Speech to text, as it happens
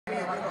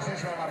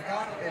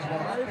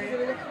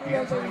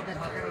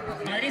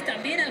Madrid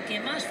también al que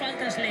más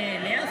faltas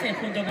le hacen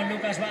junto con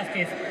Lucas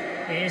Vázquez.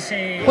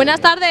 Buenas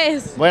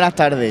tardes. Buenas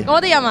tardes.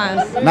 ¿Cómo te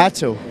llamas?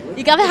 Nacho.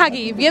 ¿Y qué haces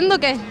aquí? ¿Viendo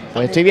qué?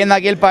 Pues estoy viendo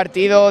aquí el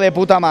partido de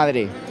puta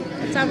madre.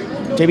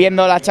 Estoy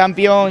viendo la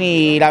Champions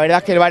y la verdad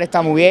es que el bar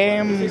está muy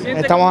bien.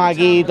 Estamos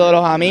aquí todos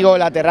los amigos en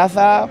la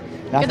terraza.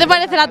 ¿Qué te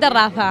parece la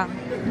terraza?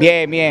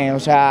 Bien, bien, o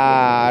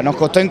sea, nos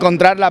costó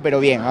encontrarla, pero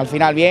bien. Al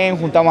final bien,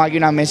 juntamos aquí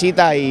unas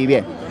mesitas y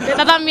bien. Te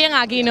tratan bien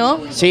aquí, ¿no?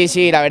 Sí,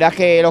 sí, la verdad es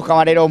que los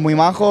camareros muy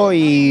majos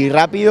y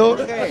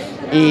rápidos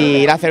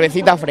y la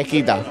cervecita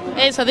fresquita.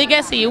 Eso, di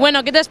que sí.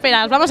 Bueno, ¿qué te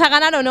esperas? ¿Vamos a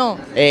ganar o no?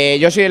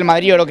 Yo soy del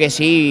Madrid, yo creo que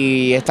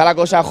sí, está la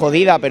cosa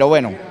jodida, pero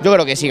bueno, yo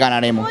creo que sí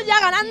ganaremos.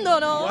 Estamos ya ganando,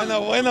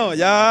 ¿no? Bueno,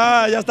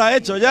 ya está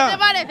hecho ya. ¿Qué te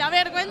parece? A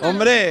ver, cuéntanos.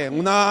 Hombre,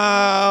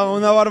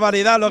 una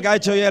barbaridad lo que ha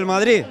hecho hoy el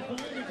Madrid.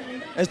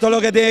 Esto es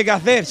lo que tiene que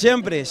hacer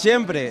siempre,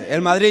 siempre.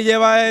 El Madrid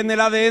lleva en el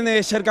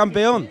ADN ser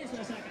campeón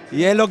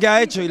y es lo que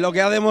ha hecho y lo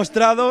que ha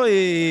demostrado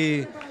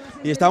y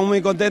estamos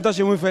muy contentos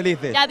y muy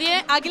felices. Ya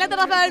tiene aquí la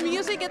terraza del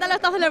Music, ¿qué tal la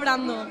está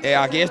celebrando?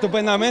 Aquí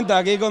estupendamente,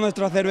 aquí con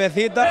nuestra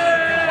cervecita.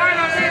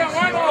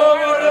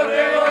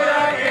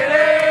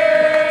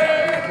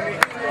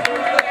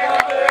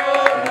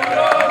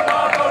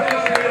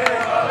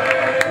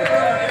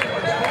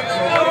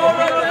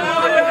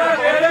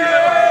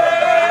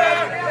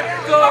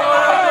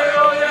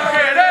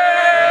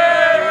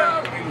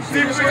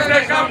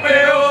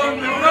 Campeón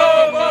de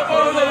Europa,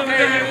 por donde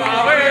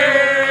va a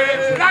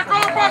ver. La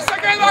copa se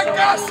queda en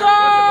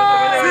casa.